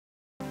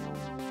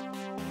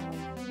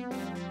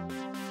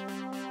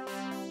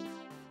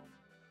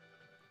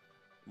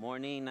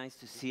Morning, nice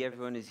to see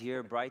everyone is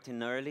here bright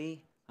and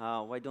early.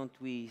 Why don't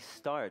we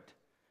start?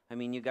 I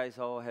mean, you guys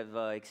all have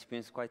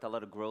experienced quite a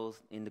lot of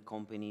growth in the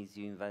companies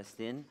you invest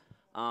in.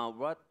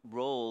 What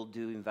role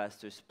do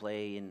investors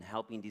play in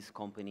helping these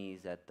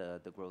companies at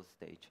the growth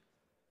stage?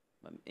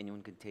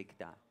 Anyone can take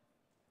that.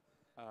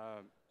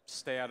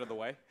 Stay out of the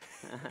way.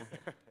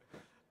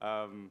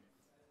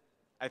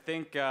 I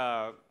think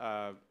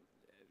the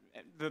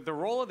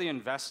role of the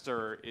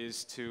investor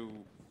is to,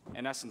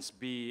 in essence,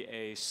 be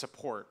a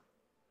support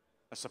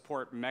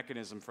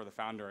mechanism for the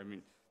founder. I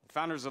mean, the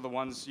founders are the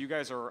ones, you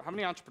guys are, how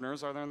many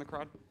entrepreneurs are there in the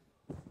crowd?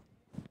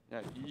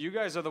 Yeah, you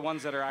guys are the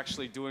ones that are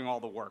actually doing all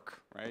the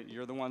work, right?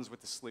 You're the ones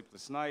with the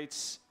sleepless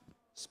nights,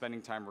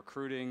 spending time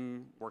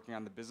recruiting, working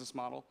on the business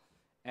model.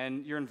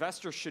 And your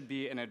investor should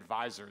be an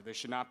advisor. They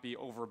should not be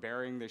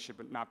overbearing. They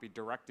should not be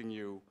directing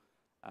you,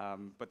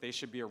 but they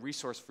should be a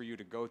resource for you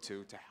to go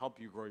to help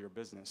you grow your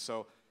business.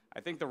 So I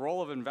think the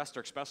role of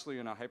investor, especially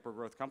in a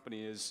hyper-growth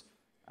company, is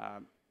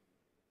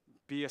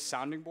be a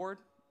sounding board,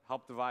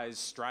 help devise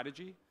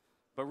strategy,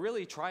 but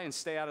really try and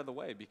stay out of the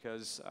way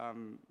because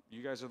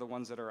you guys are the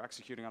ones that are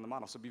executing on the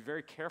model. So be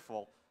very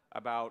careful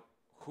about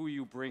who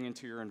you bring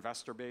into your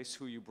investor base,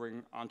 who you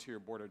bring onto your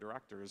board of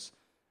directors,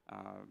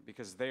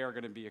 because they are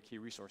going to be a key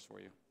resource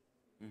for you.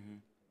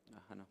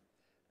 Hanno.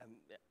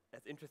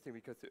 That's interesting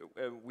because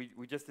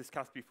we just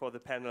discussed before the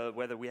panel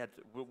whether we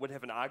would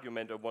have an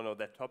argument on one of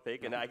that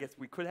topic, and I guess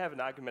we could have an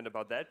argument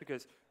about that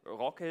because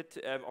Rocket,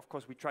 of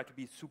course, we try to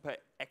be super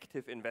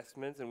active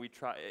investments and we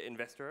try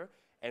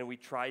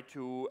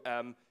to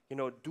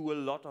do a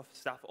lot of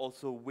stuff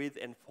also with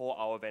and for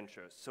our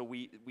ventures. So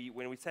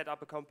when we set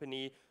up a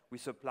company, we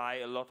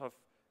supply a lot of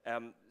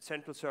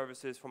central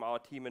services from our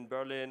team in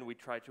Berlin. We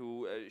try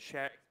to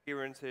share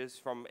experiences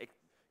from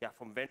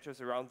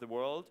ventures around the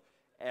world.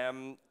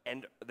 And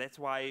that's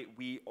why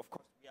we are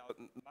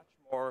much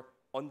more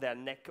on their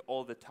neck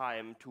all the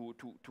time to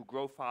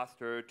grow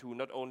faster, to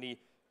not only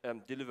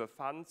deliver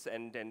funds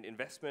and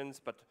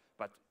investments, but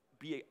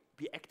be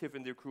active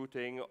in the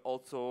recruiting,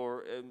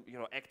 also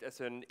act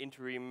as an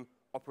interim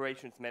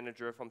operations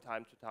manager from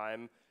time to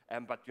time.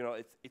 But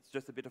it's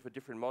just a bit of a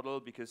different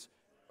model because,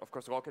 of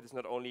course, Rocket is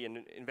not only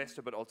an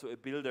investor but also a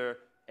builder,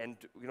 and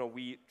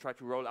we try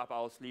to roll up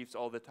our sleeves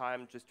all the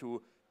time just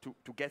to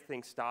get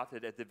things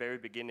started at the very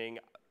beginning,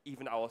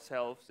 even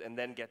ourselves, and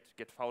then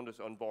get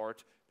founders on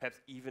board, perhaps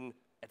even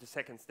at the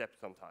second step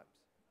sometimes.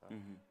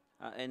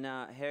 And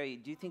Harry,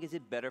 do you think is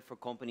it better for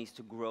companies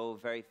to grow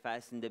very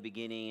fast in the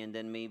beginning and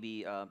then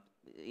maybe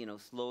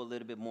slow a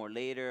little bit more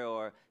later,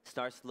 or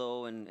start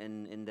slow and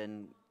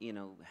then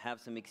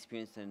have some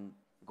experience and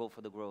go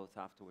for the growth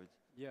afterwards?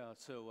 Yeah,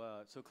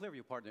 so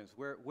Clearvue Partners,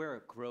 we're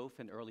a growth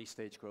and early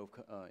stage growth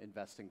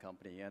investing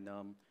company, and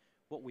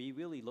what we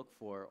really look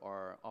for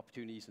are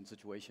opportunities and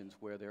situations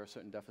where there are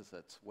certain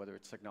deficits, whether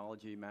it's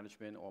technology,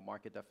 management, or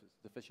market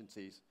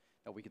deficiencies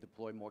that we could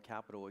deploy more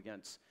capital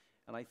against.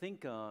 And I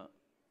think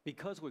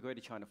because we're going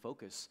to China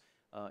focus,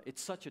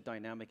 it's such a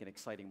dynamic and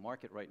exciting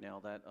market right now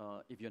that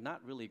if you're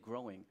not really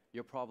growing,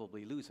 you're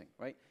probably losing,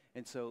 right?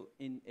 And so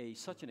in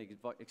such an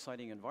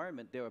exciting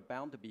environment, there are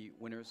bound to be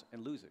winners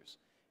and losers.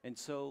 And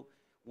so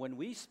when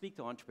we speak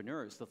to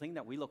entrepreneurs, the thing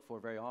that we look for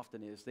very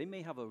often is they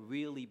may have a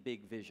really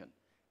big vision,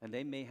 and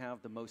they may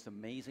have the most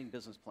amazing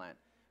business plan.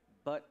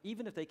 But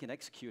even if they can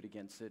execute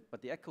against it,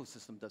 but the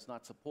ecosystem does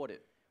not support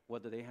it,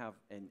 whether they have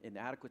an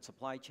inadequate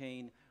supply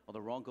chain or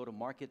the wrong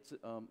go-to-market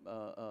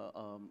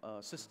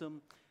system,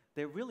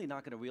 they're really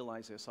not going to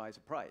realize their size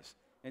of price.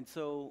 And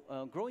so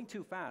growing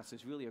too fast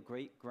is really a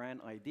great, grand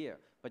idea,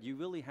 but you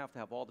really have to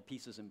have all the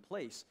pieces in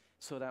place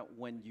so that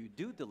when you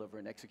do deliver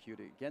and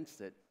execute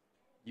against it,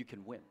 you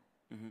can win.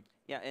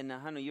 Yeah, and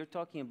Hanno, you're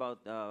talking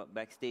about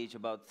backstage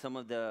about some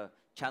of the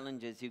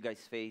challenges you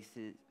guys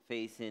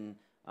face in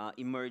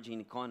emerging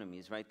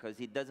economies, right? Because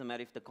it doesn't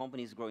matter if the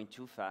company is growing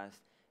too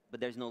fast, but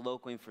there's no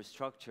local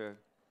infrastructure,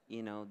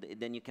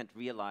 then you can't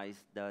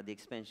realize the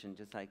expansion,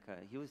 just like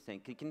he was saying.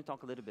 Can you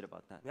talk a little bit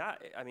about that? Yeah,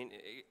 I mean,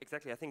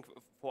 exactly. I think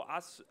for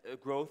us,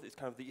 growth is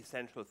kind of the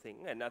essential thing,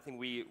 and I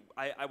think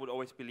I would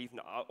always believe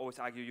and always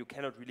argue you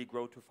cannot really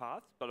grow too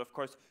fast, but of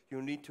course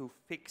you need to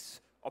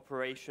fix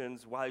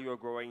operations while you're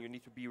growing. You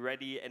need to be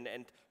ready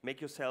and make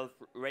yourself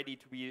ready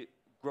to be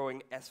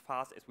growing as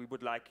fast as we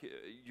would like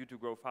you to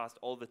grow fast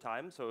all the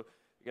time. So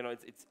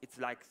it's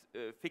like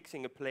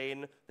fixing a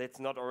plane that's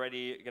not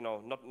already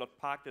not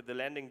parked at the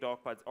landing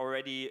dock, but it's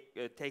already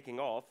taking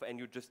off, and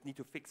you just need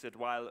to fix it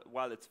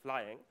while it's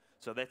flying.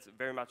 So that's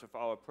very much of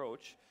our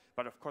approach.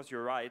 But of course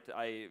you're right.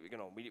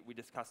 We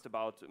discussed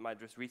about my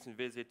just recent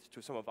visit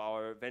to some of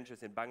our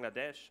ventures in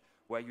Bangladesh,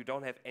 where you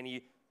don't have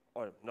any,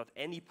 or not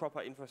any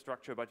proper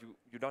infrastructure, but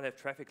you don't have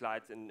traffic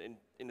lights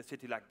in a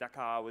city like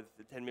Dhaka with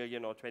 10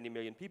 million or 20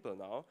 million people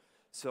now.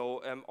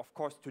 So of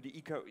course to the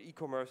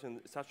e-commerce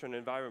in such an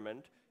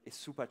environment is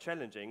super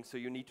challenging. So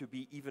you need to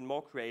be even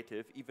more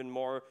creative, even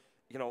more,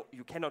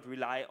 you cannot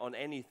rely on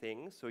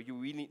anything. So you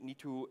really need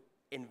to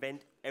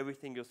invent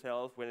everything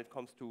yourself when it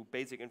comes to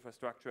basic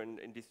infrastructure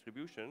and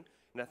distribution.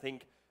 And I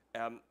think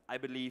I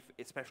believe,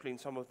 especially in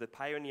some of the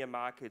pioneer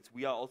markets,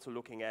 we are also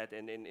looking at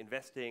and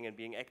investing and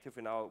being active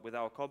with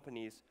our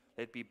companies.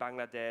 Let it be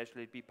Bangladesh,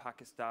 let it be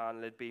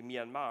Pakistan, let it be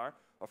Myanmar.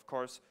 Of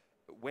course,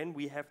 when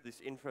we have this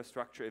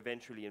infrastructure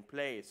eventually in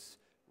place,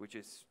 which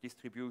is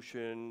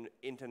distribution,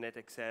 internet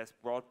access,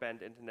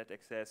 broadband internet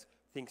access,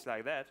 things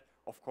like that,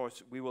 of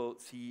course, we will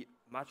see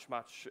much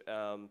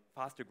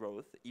faster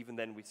growth even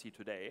than we see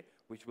today,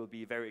 which will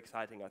be very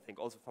exciting, I think,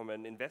 also from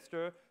an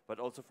investor, but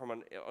also from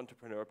an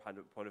entrepreneur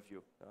point of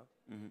view.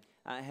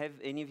 Have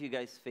any of you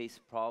guys faced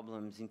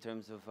problems in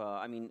terms of,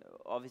 I mean,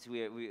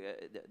 obviously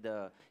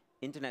the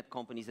internet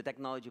companies, the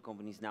technology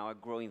companies now are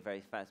growing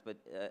very fast, but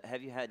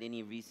have you had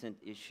any recent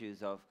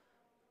issues of,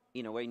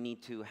 where you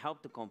need to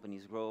help the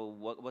companies grow?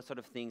 What sort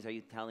of things are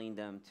you telling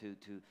them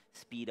to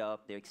speed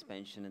up their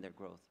expansion and their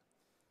growth?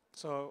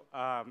 So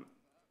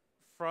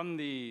from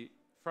the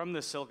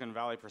Silicon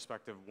Valley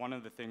perspective, one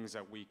of the things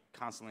that we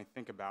constantly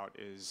think about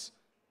is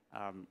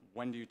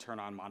when do you turn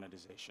on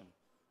monetization?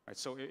 Right?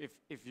 So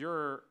if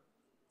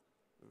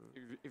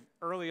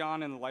early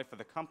on in the life of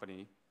the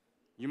company,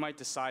 you might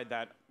decide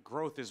that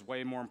growth is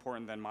way more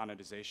important than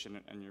monetization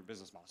in your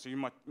business model. So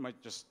you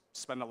might just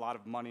spend a lot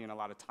of money and a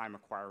lot of time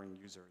acquiring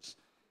users.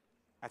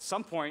 At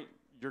some point,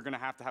 you're going to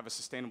have a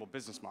sustainable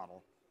business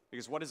model.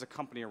 Because what is a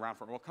company around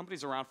for? Well,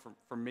 companies are around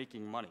for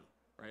making money,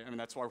 right? I mean,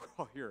 that's why we're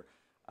all here.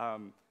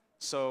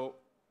 So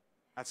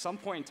at some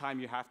point in time,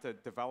 you have to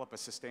develop a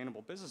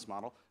sustainable business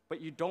model, but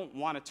you don't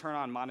want to turn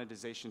on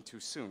monetization too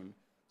soon.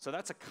 So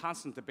that's a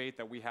constant debate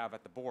that we have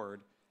at the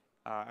board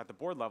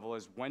level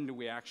is when do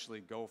we actually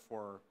go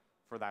for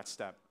that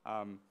step?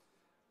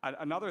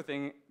 Another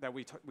thing that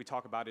we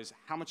talk about is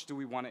how much do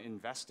we want to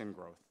invest in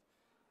growth?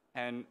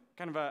 And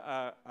kind of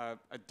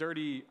a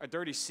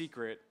dirty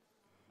secret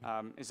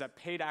is that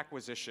paid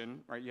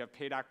acquisition, right? You have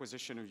paid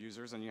acquisition of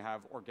users and you have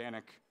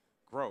organic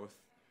growth.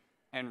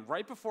 And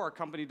right before a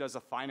company does a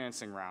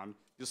financing round,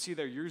 you'll see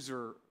their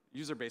user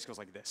base goes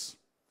like this.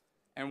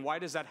 And why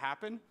does that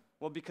happen?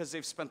 Well, because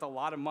they've spent a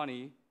lot of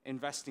money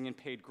investing in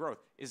paid growth.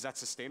 Is that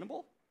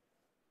sustainable?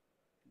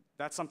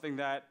 That's something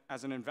that,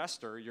 as an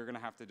investor, you're going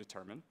to have to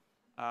determine.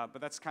 But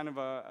that's kind of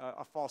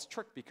a false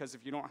trick, because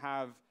if you don't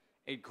have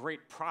a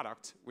great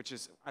product, which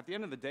is, at the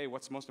end of the day,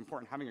 what's most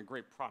important, having a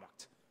great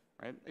product.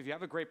 Right? If you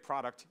have a great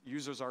product,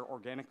 users are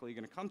organically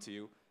going to come to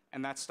you,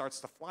 and that starts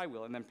the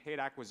flywheel, and then paid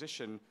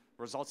acquisition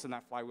results in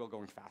that flywheel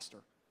going faster.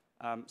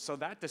 So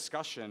that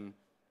discussion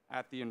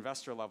at the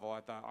investor level,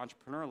 at the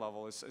entrepreneur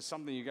level, is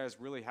something you guys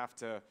really have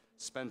to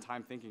spend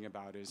time thinking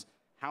about, is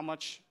how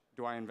much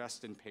do I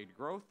invest in paid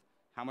growth?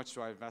 How much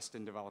do I invest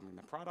in developing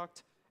the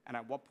product? And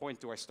at what point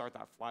do I start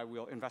that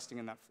flywheel, investing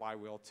in that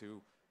flywheel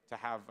to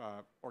have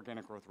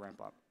organic growth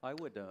ramp up? I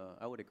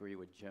would agree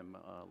with Jim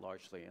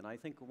largely, and I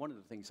think one of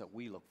the things that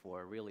we look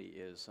for really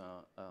is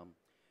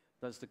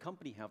does the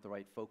company have the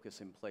right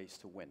focus in place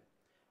to win?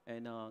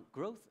 And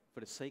growth for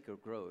the sake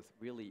of growth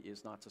really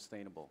is not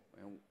sustainable.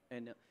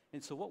 And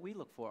so what we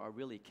look for are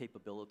really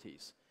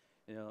capabilities.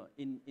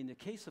 In the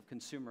case of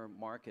consumer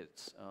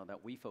markets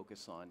that we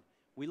focus on,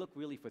 we look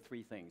really for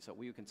three things that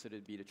we would consider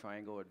to be the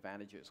triangle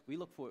advantages. We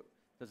look for,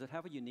 does it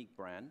have a unique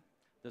brand?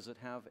 Does it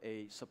have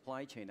a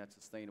supply chain that's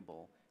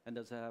sustainable? And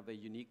does it have a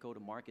unique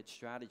go-to-market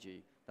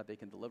strategy that they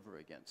can deliver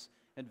against?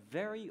 And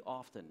very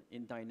often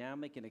in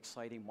dynamic and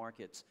exciting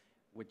markets,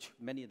 which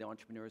many of the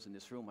entrepreneurs in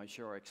this room I'm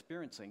sure are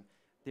experiencing,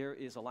 there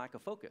is a lack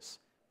of focus,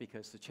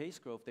 because to chase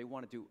growth, they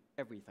want to do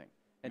everything.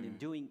 And in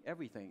doing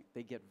everything,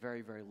 they get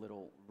very, very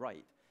little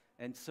right.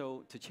 And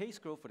so to chase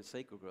growth for the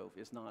sake of growth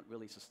is not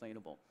really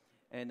sustainable.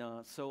 And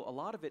so a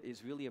lot of it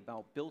is really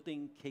about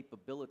building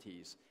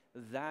capabilities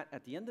that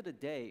at the end of the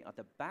day, at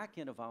the back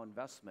end of our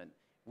investment,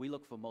 we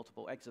look for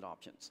multiple exit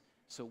options.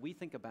 So we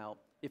think about,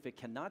 if it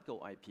cannot go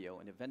IPO,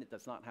 and if it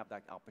does not have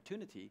that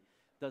opportunity,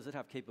 does it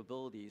have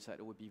capabilities that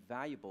it would be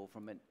valuable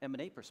from an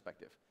M&A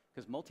perspective?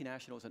 Because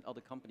multinationals and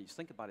other companies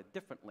think about it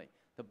differently.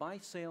 To buy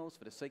sales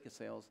for the sake of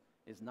sales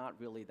is not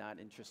really that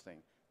interesting.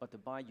 But to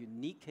buy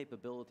unique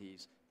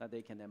capabilities that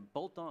they can then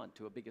bolt on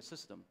to a bigger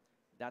system,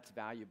 that's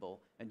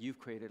valuable, and you've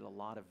created a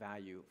lot of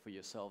value for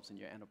yourselves and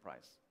your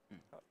enterprise.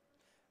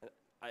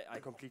 I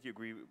completely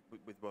agree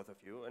with both of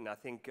you, and I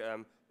think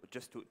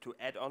just to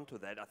add on to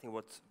that, I think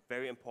what's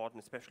very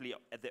important, especially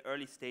at the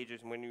early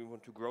stages when you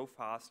want to grow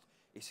fast,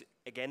 is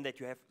again that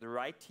you have the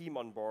right team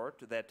on board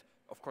that,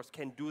 of course,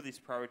 can do this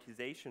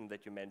prioritization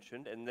that you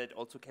mentioned, and that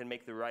also can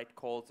make the right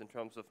calls in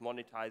terms of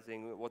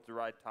monetizing, what's the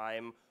right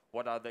time,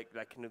 what are the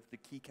kind of the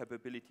key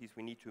capabilities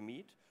we need to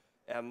meet.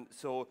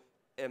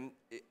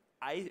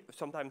 I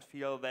sometimes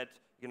feel that,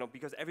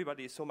 because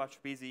everybody is so much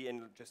busy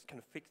and just kind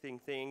of fixing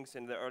things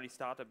in the early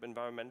startup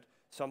environment,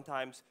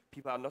 sometimes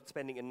people are not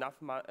spending enough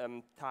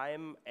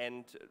time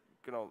and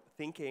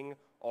thinking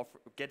of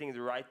getting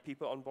the right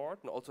people on board,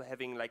 and also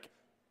having a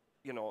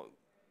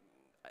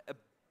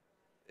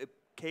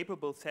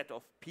capable set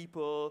of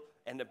people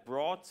and a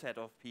broad set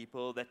of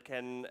people that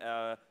can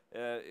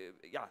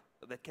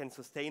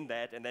sustain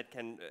that and that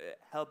can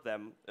help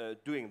them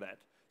doing that.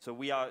 So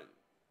we are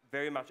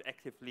very much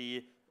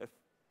actively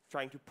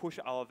trying to push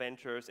our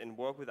ventures and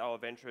work with our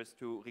ventures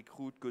to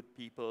recruit good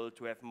people,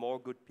 to have more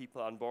good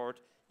people on board,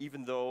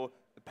 even though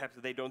perhaps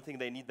they don't think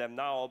they need them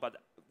now, but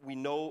we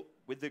know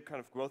with the kind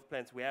of growth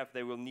plans we have,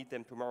 they will need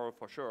them tomorrow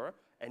for sure,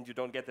 and you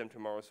don't get them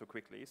tomorrow so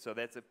quickly. So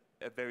that's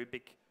a very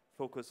big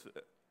focus,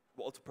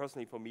 also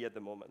personally for me at the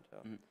moment.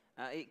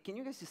 Yeah. Can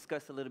you guys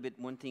discuss a little bit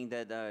one thing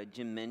that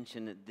Jim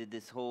mentioned,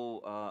 this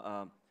whole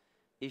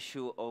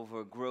issue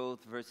over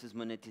growth versus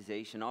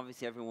monetization?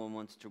 Obviously, everyone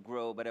wants to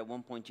grow, but at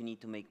one point you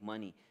need to make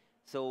money.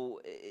 So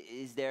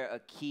is there a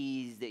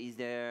key? Is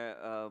there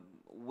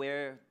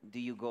where do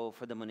you go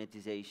for the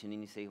monetization?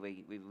 And you say,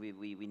 wait,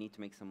 we need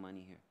to make some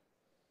money here.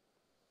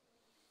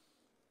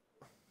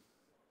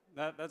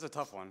 That's a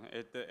tough one.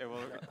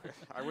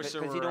 I wish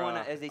there were because you don't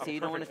want to, as they say, you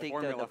don't want to take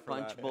the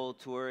punch that. bowl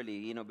too early,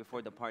 you know,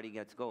 before the party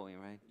gets going,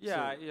 right?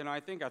 Yeah, so, you know, I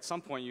think at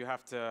some point you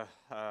have to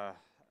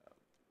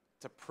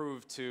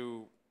prove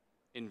to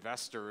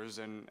investors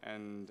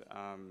and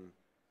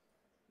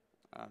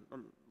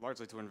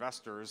largely to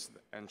investors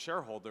and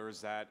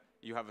shareholders that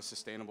you have a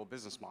sustainable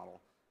business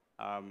model.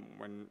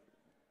 And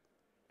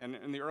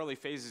in the early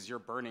phases, you're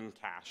burning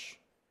cash,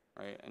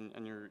 right?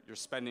 And you're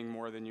spending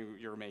more than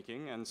you're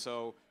making, and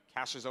so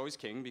cash is always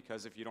king,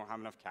 because if you don't have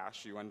enough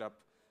cash, you end up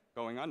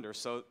going under.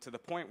 So to the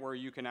point where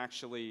you can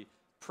actually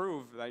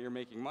prove that you're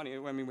making money.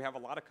 I mean, we have a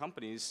lot of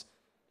companies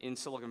in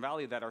Silicon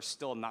Valley that are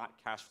still not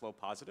cash flow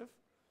positive,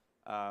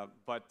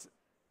 but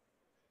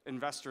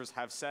investors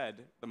have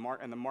said,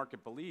 and the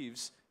market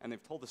believes, and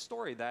they've told the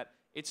story that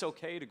it's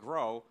okay to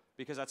grow,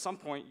 because at some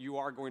point you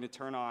are going to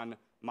turn on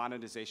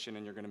monetization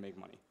and you're going to make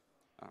money.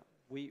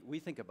 We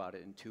think about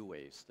it in two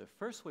ways. The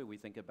first way we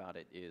think about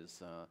it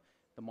is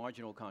the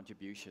marginal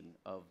contribution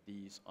of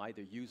these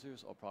either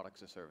users or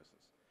products or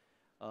services.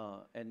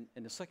 And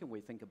the second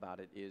way to think about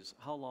it is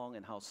how long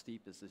and how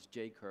steep is this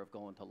J-curve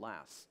going to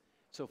last?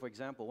 So for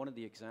example, one of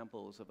the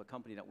examples of a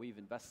company that we've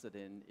invested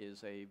in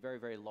is a very,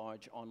 very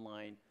large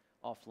online,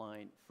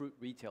 offline fruit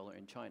retailer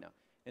in China.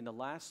 In the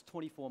last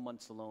 24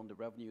 months alone, the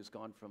revenue has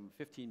gone from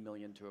 15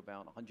 million to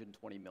about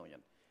 120 million.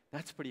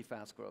 That's pretty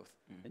fast growth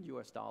in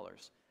US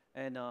dollars.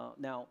 And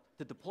now,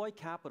 to deploy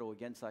capital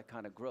against that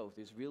kind of growth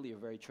is really a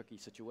very tricky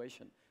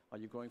situation. Are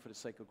you growing for the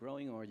sake of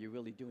growing, or are you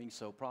really doing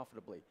so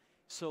profitably?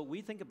 So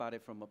we think about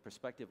it from a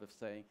perspective of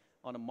saying,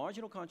 on a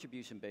marginal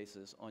contribution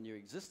basis, on your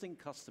existing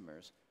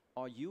customers,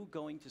 are you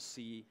going to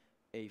see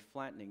a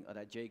flattening of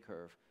that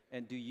J-curve?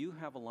 And do you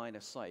have a line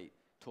of sight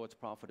towards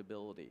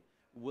profitability?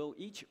 Will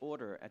each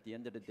order, at the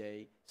end of the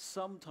day,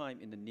 sometime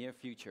in the near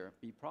future,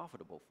 be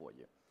profitable for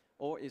you?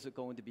 Or is it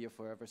going to be a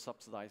forever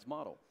subsidized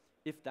model?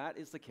 If that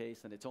is the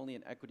case, and it's only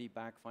an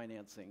equity-backed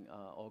financing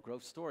or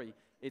growth story,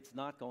 it's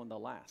not going to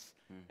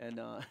last. And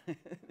yeah,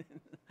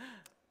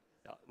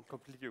 I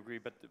completely agree.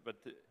 But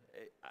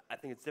I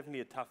think it's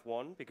definitely a tough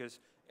one, because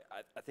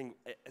I think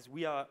as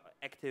we are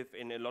active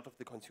in a lot of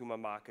the consumer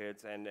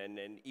markets and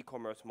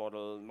e-commerce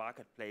model,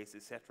 marketplace,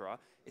 etc.,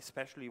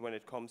 especially when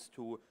it comes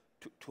to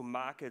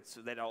markets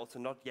that are also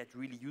not yet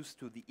really used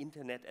to the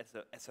internet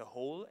as a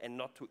whole, and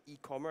not to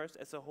e-commerce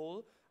as a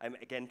whole. I'm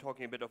again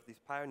talking a bit of these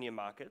pioneer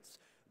markets.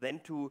 Then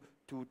to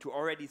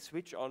already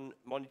switch on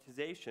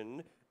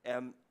monetization,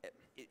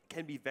 it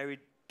can be very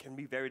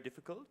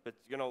difficult. But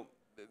you know,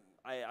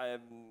 I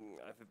have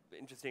an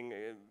interesting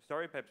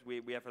story. Perhaps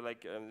we have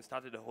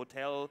started a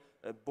hotel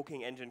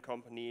booking engine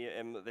company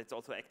that's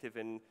also active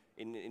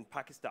in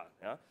Pakistan.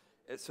 Yeah?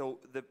 So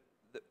the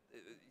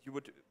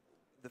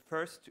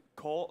first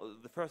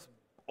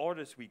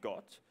orders we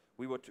got,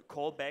 we would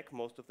call back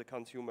most of the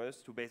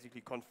consumers to basically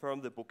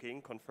confirm the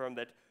booking, confirm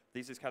that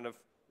this is kind of,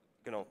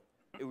 you know,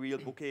 a real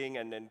booking,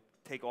 and then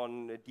take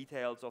on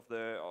details of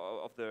the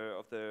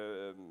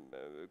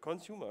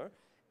consumer.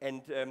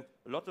 And a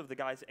lot of the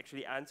guys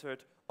actually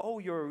answered, "Oh,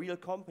 you're a real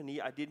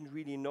company. I didn't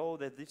really know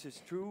that this is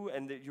true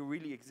and that you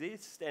really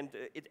exist, and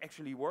it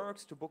actually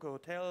works to book a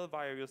hotel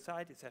via your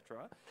site,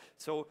 etc."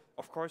 So,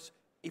 of course,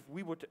 if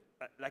we would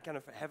kind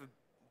of have a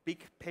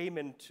big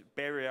payment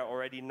barrier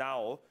already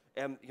now,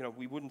 you know,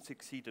 we wouldn't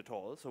succeed at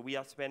all. So we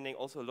are spending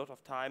also a lot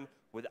of time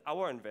with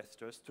our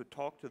investors to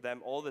talk to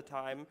them all the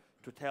time,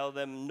 to tell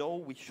them, no,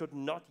 we should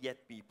not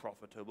yet be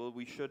profitable.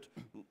 We should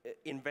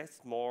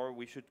invest more.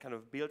 We should kind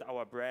of build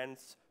our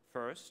brands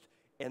first,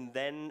 and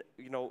then,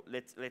 you know,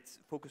 let's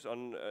focus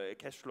on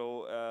cash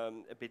flow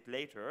a bit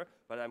later.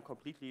 But I'm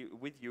completely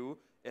with you.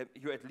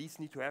 You at least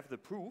need to have the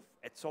proof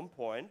at some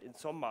point in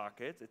some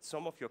markets, at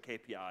some of your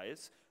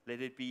KPIs, let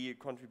it be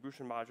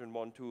contribution margin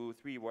 1, 2,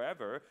 3,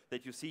 wherever,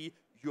 that you see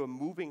you're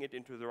moving it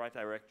into the right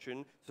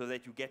direction, so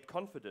that you get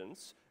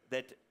confidence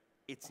that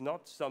it's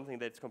not something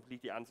that's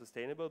completely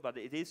unsustainable, but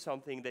it is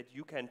something that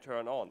you can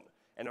turn on.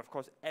 And of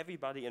course, every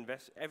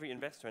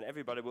investor and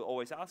everybody will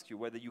always ask you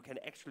whether you can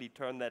actually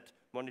turn that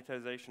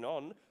monetization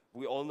on.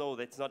 We all know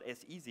that's not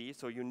as easy,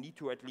 so you need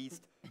to at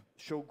least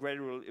show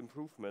gradual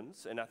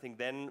improvements, and I think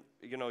then,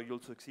 you know,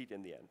 you'll succeed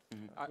in the end.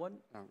 Go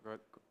ahead.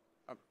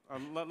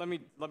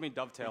 Let me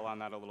dovetail on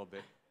that a little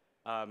bit.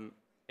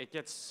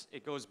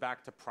 It goes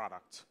back to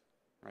product,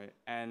 right?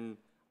 And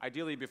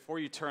ideally, before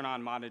you turn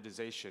on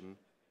monetization,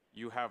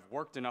 you have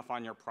worked enough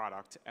on your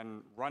product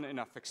and run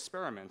enough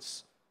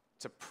experiments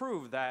to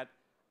prove that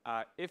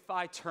if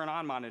I turn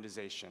on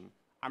monetization,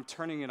 I'm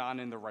turning it on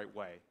in the right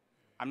way.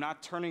 I'm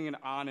not turning it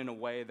on in a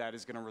way that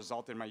is going to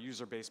result in my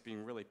user base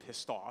being really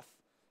pissed off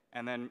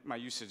and then my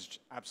usage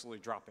absolutely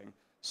dropping.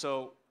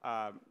 So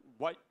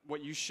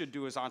what you should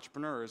do as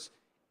entrepreneurs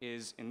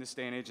is, in this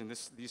day and age and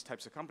these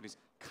types of companies,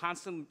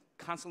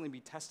 constantly be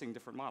testing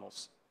different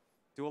models.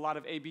 Do a lot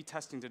of A/B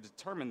testing to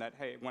determine that,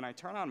 hey, when I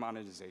turn on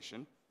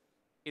monetization,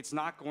 it's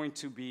not going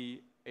to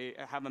be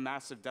have a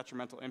massive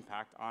detrimental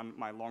impact on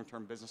my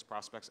long-term business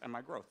prospects and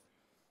my growth.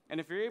 And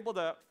if you're able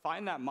to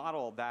find that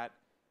model that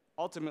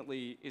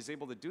ultimately is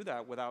able to do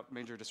that without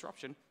major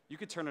disruption, you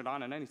could turn it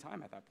on at any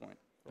time at that point.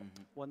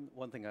 Mm-hmm.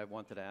 One thing I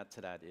wanted to add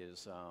to that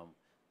is,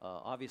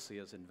 obviously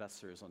as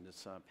investors on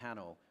this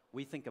panel,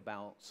 we think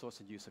about source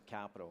and use of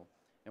capital,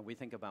 and we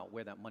think about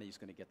where that money is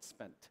going to get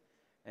spent.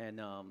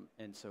 And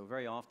so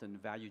very often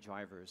value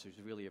drivers is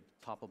really a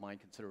top of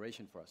mind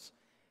consideration for us.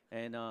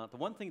 And the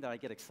one thing that I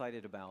get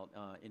excited about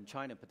in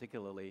China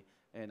particularly,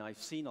 and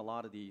I've seen a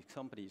lot of the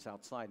companies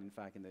outside, in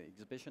fact, in the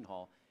exhibition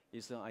hall,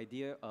 is the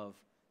idea of,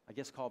 I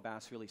guess Carl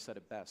Bass really said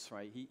it best,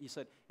 right? He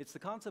said, it's the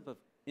concept of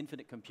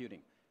infinite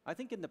computing. I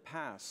think in the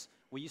past,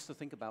 we used to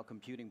think about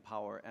computing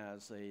power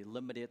as a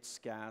limited,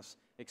 scarce,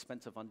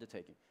 expensive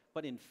undertaking.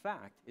 But in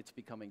fact, it's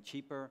becoming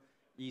cheaper,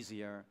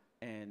 easier,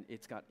 and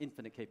it's got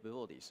infinite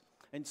capabilities.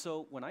 And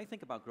so when I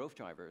think about growth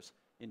drivers,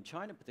 in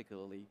China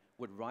particularly,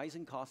 with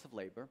rising cost of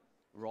labor,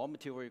 raw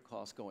material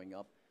costs going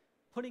up,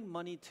 putting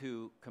money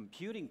to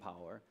computing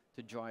power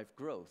to drive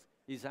growth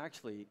is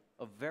actually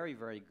a very,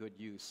 very good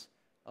use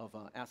of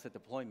asset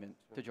deployment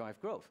to drive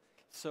growth.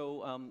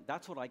 So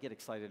that's what I get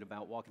excited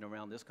about walking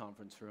around this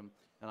conference room,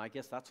 and I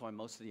guess that's why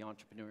most of the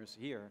entrepreneurs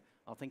here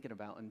are thinking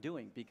about and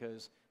doing,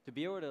 because to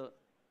be able to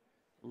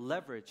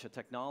leverage a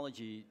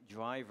technology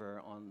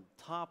driver on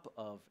top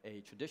of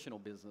a traditional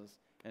business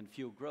and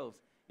fuel growth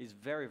is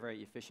very,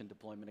 very efficient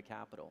deployment of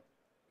capital.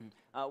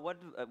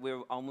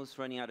 We're almost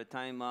running out of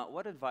time.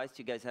 What advice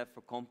do you guys have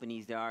for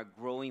companies that are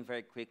growing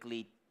very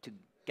quickly to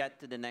get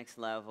to the next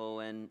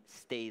level and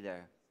stay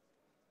there?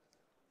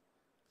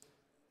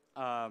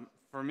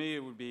 For me,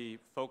 it would be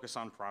focus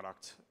on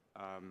product.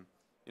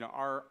 You know,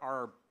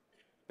 our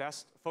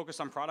best focus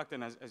on product,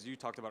 and as you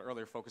talked about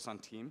earlier, focus on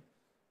team,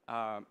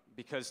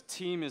 because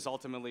team is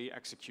ultimately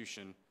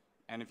execution.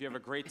 And if you have a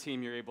great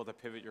team, you're able to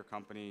pivot your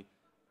company,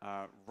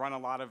 run a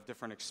lot of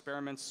different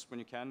experiments when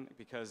you can,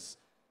 because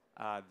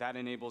that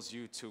enables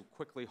you to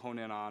quickly hone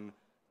in on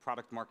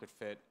product market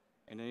fit,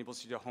 and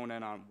enables you to hone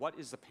in on what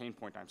is the pain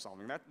point I'm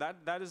solving.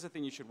 That is the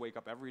thing you should wake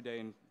up every day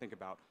and think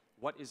about.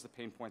 What is the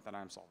pain point that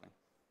I'm solving?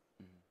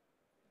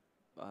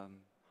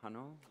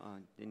 Hanno,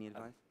 any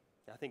advice?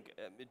 I think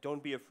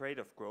don't be afraid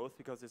of growth,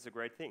 because it's a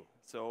great thing.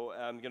 So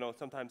you know,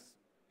 sometimes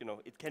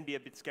it can be a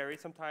bit scary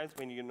sometimes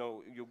when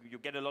you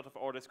get a lot of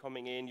orders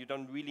coming in. You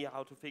don't really know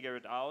how to figure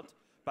it out,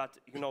 but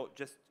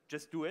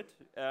just do it,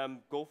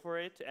 go for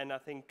it, and I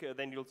think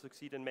then you'll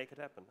succeed and make it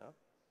happen. Huh?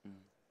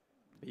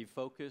 Be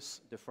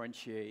focused,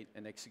 differentiate,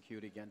 and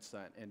execute against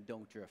that, and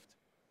don't drift.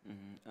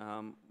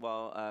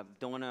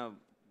 Don't want to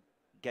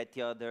get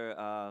the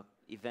other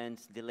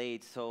events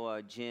delayed.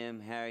 So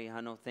Jim, Harry,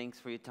 Hanno, thanks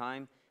for your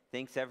time.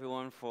 Thanks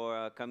everyone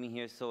for coming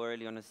here so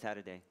early on a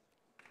Saturday.